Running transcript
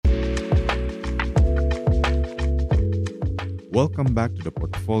Welcome back to the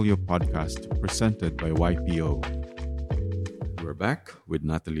Portfolio podcast presented by YPO. We're back with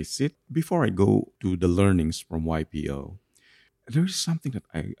Natalie Sit. Before I go to the learnings from YPO, there is something that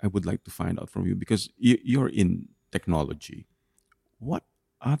I would like to find out from you because you're in technology. What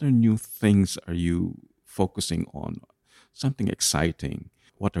other new things are you focusing on? Something exciting.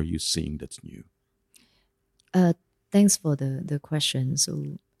 What are you seeing that's new? Uh, Thanks for the question. So,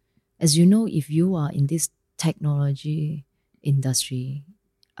 as you know, if you are in this technology industry,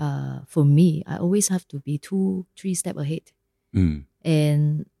 for me, I always have to be 2-3 steps ahead. Mm,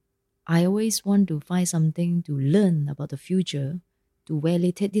 And I always want to find something to learn about the future to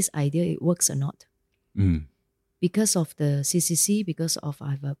validate this idea it works or not. mm, Because of the CCC, because of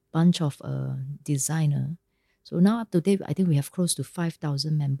I have a bunch of designer. So now up to date, I think we have close to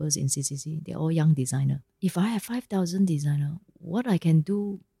 5,000 members in CCC. They're all young designer. If I have 5,000 designer, what I can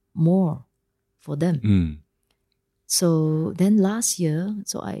do more for them? mm. So then last year,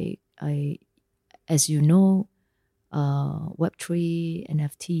 so I as you know, Web3,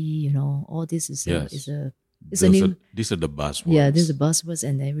 NFT, all this is Yes. a new. These are the buzzwords. Yeah, this is the buzzwords,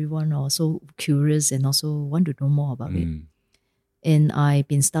 and everyone also curious and also want to know more about it. Mm, And I've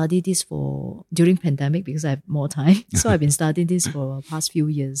been studying this during pandemic because I have more time. So I've been studying this for past few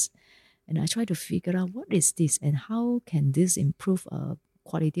years. And I try to figure out what is this and how can this improve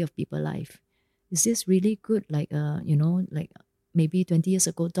quality of people life. Is this really good? Like, like maybe 20 years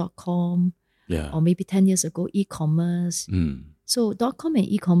ago, .com, yeah. or maybe 10 years ago, e-commerce. Mm, So .com and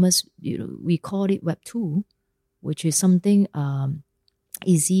e-commerce, we call it Web 2, which is something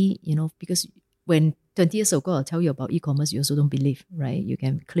easy, because when 20 years ago I'll tell you about e-commerce, you also don't believe, right? You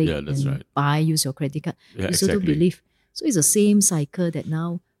can click Yeah, that's and right. buy, use your credit card. Yeah, You also don't exactly. believe. So it's the same cycle that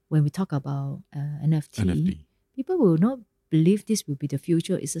now when we talk about NFT, NFT. people will not believe this will be the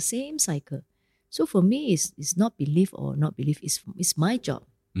future. It's the same cycle. So for me, it's not belief or not belief. It's my job.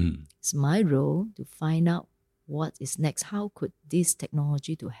 Mm, It's my role to find out what is next. How could this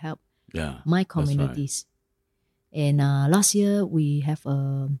technology to help yeah. my That's right. communities? And last year we have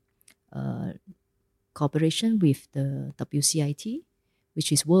a cooperation with the WCIT,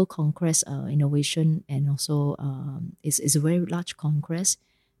 which is World Congress Innovation, and also it's a very large congress.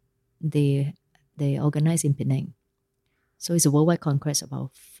 They organize in Penang, so it's a worldwide congress,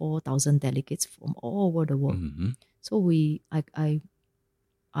 about 4,000 delegates from all over the world. Mhm. So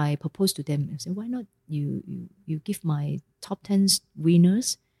I proposed to them and said, why not you give my top 10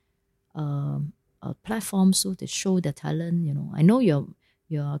 winners a platform so to show the talent. I know your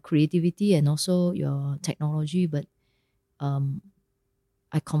creativity and also your technology, but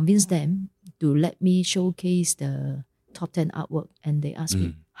I convinced them to let me showcase the top 10 artwork, and they asked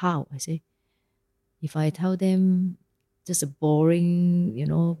me how. I say, if I tell them just a boring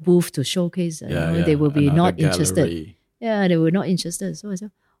booth to showcase, they will be Another not interested. gallery. Yeah, they were not interested. So I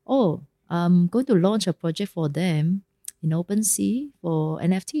said, oh, I'm going to launch a project for them in OpenSea for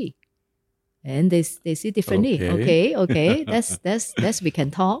NFT. And they see differently. Okay, that's we can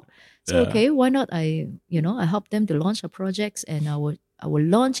talk. So Yeah. okay, why not I help them to launch a projects, and I will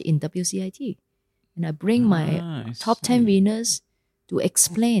launch in WCIT, and I bring my I top 10 see. winners to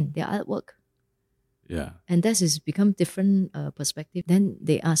explain their artwork, Yeah. and that has become different perspective. Then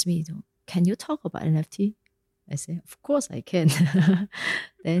they asked me, can you talk about NFT? I say, of course I can.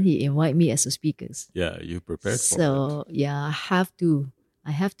 Then he invite me as a speaker. Yeah, you prepared for it. So yeah, I have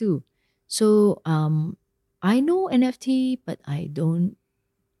to. So I know NFT, but I don't.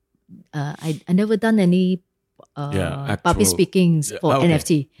 I never done any Yeah, public actual- speakings Yeah, for okay.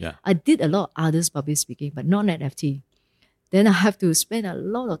 NFT. Yeah. I did a lot of others public speaking, but not NFT. Then I have to spend a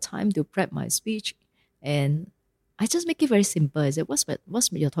lot of time to prep my speech, and I just make it very simple. I said,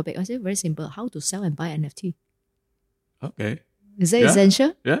 "What's your topic?" I said, "Very simple: how to sell and buy NFT." Okay. Is that Yeah.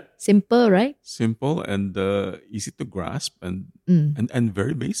 essential? Yeah. Simple, right? Simple and easy to grasp and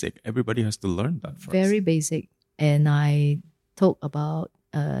very basic. Everybody has to learn that first. Very basic. And I took about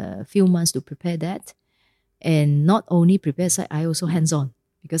a few months to prepare that. And not only prepare side, I also hands-on,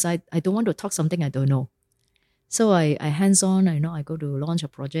 because I don't want to talk something I don't know. So I hands-on, I go to launch a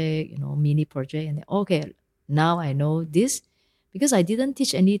project, mini project, and then, okay, now I know this, because I didn't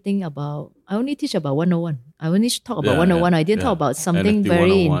teach anything about, I only teach about 101. I only talk about 101. I didn't talk about something NFT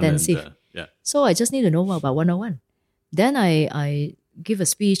very 101 intensive. yeah. So I just need to know about 101. Then I give a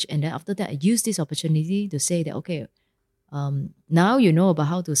speech, and then after that, I use this opportunity to say that, okay, now you know about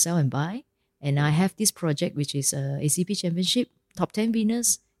how to sell and buy, and I have this project, which is a ACP Championship, top 10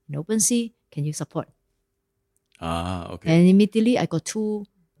 winners in OpenSea. Can you support? Okay. And immediately I got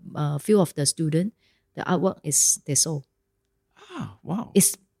few of the students, the artwork is they sold. Wow.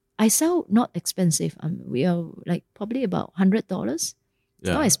 It's I sell not expensive. We are like probably about $100. It's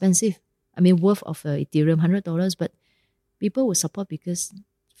not expensive. I mean, worth of Ethereum, $100, but people will support because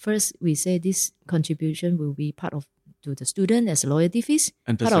first we say this contribution will be part of to the student as loyalty fees.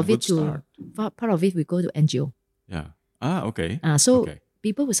 And that's part a of it good start. part of it we go to NGO. Yeah. Okay. So Okay.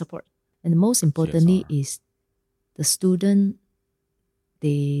 people will support. And most importantly CSR. is the student,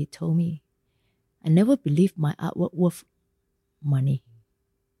 they told me, I never believed my artwork worth money.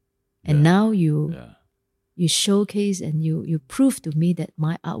 And now you showcase and you prove to me that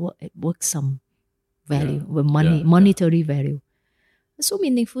my artwork it worth some value, with monetary value. It's so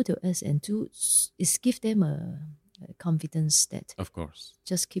meaningful to us, and it's give them a confidence that Of course.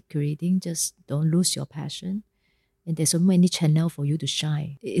 just keep creating, just don't lose your passion. And there's so many channels for you to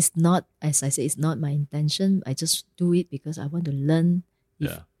shine. It's not, as I say, it's not my intention. I just do it because I want to learn.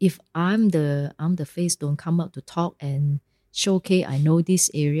 If I'm the face, don't come out to talk and showcase I know this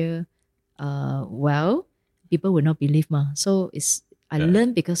area well, people will not believe ma. So I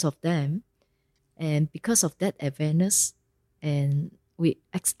learn because of them, and because of that awareness, and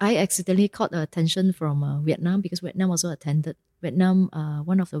I accidentally caught attention from Vietnam, because Vietnam also attended.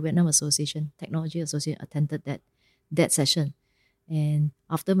 One of the Vietnam Association, Technology Association, attended that session. And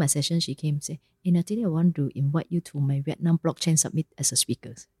after my session, she came and said, "Hey, Natalie, I want to invite you to my Vietnam blockchain summit as a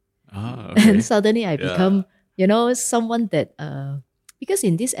speaker." Okay. And suddenly I become, someone that, because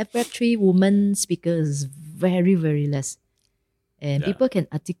in this Web3, women speakers is very, very less. And people can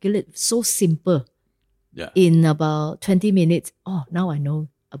articulate so simple in about 20 minutes. Oh, now I know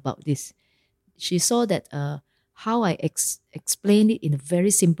about this. She saw that how I explain it in a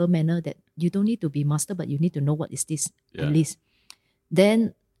very simple manner, that you don't need to be master, but you need to know what is this at least.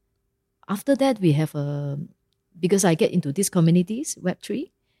 Then after that, we have because I get into these communities, Web3.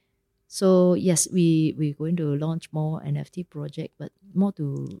 So yes, we're going to launch more NFT project, but more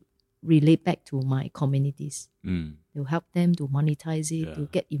to relate back to my communities. To help them to monetize it, to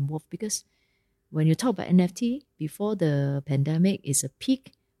get involved. Because when you talk about NFT, before the pandemic is a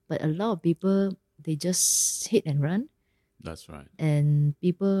peak, but a lot of people, they just hit and run. That's right. And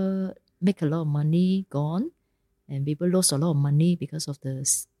people make a lot of money gone, and people lost a lot of money because of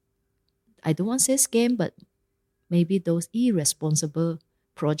I don't want to say scam, but maybe those irresponsible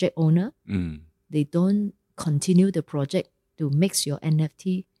project owner, they don't continue the project to make your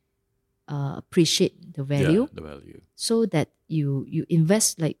NFT appreciate the value. The value. So that you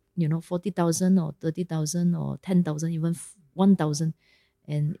invest like 40,000 or 30,000 or 10,000, even 1,000,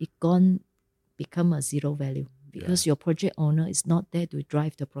 and it gone become a zero value because your project owner is not there to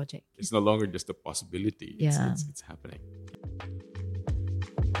drive the project. It's no longer just a possibility. It's happening.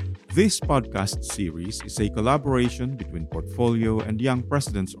 This podcast series is a collaboration between Portfolio and Young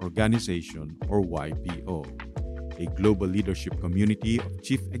Presidents Organization, or YPO, a global leadership community of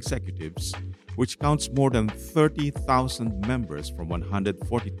chief executives which counts more than 30,000 members from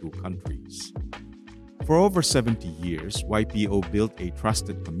 142 countries. For over 70 years, YPO built a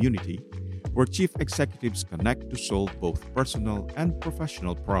trusted community where chief executives connect to solve both personal and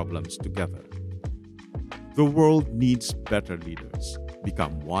professional problems together. The world needs better leaders.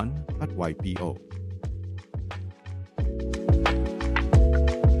 Become one at YPO.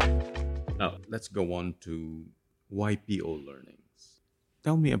 Now, let's go on to YPO learnings.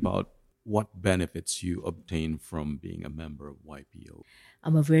 Tell me about what benefits you obtain from being a member of YPO.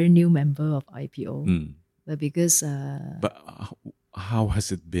 I'm a very new member of YPO, but because But how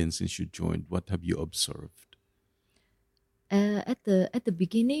has it been since you joined? What have you observed? At the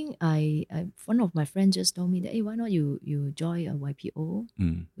beginning, I one of my friends just told me that, hey, why not you join a YPO,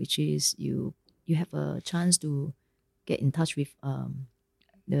 which is you have a chance to get in touch with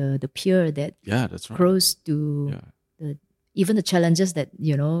the peer that that's right. close to the even the challenges that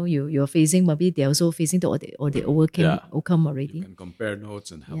you're facing. Maybe they're also facing or they overcome already. You can compare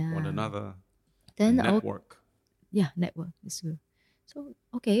notes and help one another. Then network. Network is good. So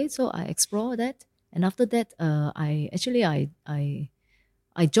so I explore that. And after that, I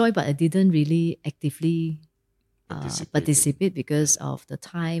joined, but I didn't really actively participate because of the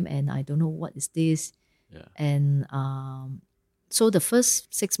time, and I don't know what is this. And so the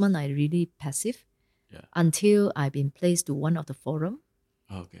first 6 months, I really passive until I've been placed to one of the forum.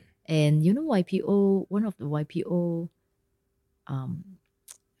 Okay. And YPO, one of the YPO,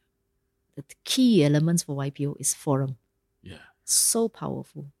 the key elements for YPO is forum. So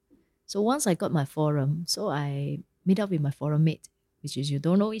powerful. So once I got my forum, so I meet up with my forum mate, which is you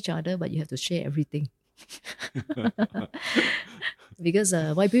don't know each other, but you have to share everything. Because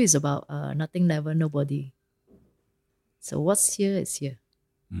YPO is about nothing, never, nobody. So what's here is here.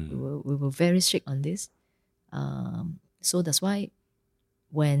 We were very strict on this. So that's why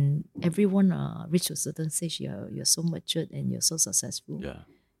when everyone reach a certain stage, you're so matured and you're so successful. Yeah.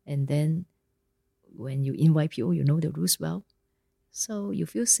 And then when you in YPO, you know the rules well, so you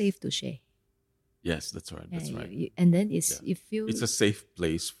feel safe to share. Yes, that's right. That's right. And then Yeah. you feel It's a safe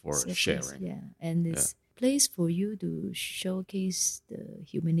place for safe place, sharing. yeah, and it's place for you to showcase the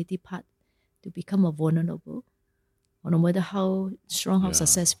humanity part, to become a vulnerable. Or no matter how strong, how Yeah.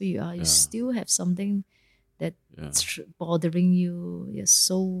 successful you are, you Yeah. still have something Yeah. that's bothering you. You're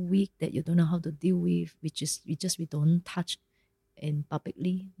so weak that you don't know how to deal with, which is we don't touch in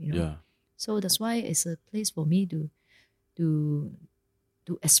publicly, you know. Yeah. So that's why it's a place for me to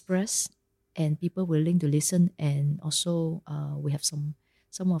express, and people willing to listen. And also we have some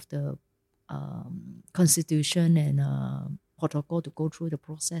of the constitution and protocol to go through the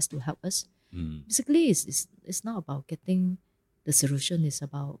process to help us. Basically, it's not about getting the solution. It's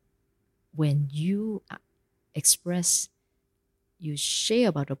about when you express, you share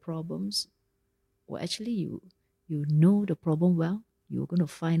about the problems, well, actually you know the problem well, you're going to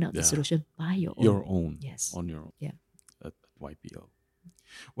find out the solution by your own. Your own. Yes. On your own. Yeah. At YPO.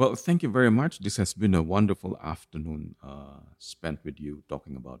 Well, thank you very much. This has been a wonderful afternoon spent with you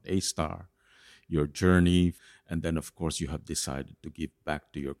talking about A-Star, your journey, and then, of course, you have decided to give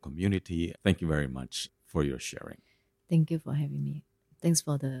back to your community. Thank you very much for your sharing. Thank you for having me. Thanks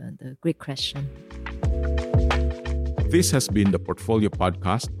for the great question. This has been the Portfolio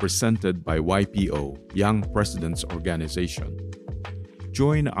Podcast presented by YPO, Young Presidents Organization.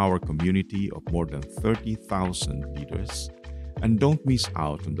 Join our community of more than 30,000 leaders and don't miss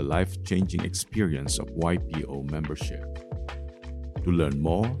out on the life-changing experience of YPO membership. To learn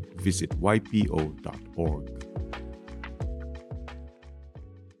more, visit ypo.org.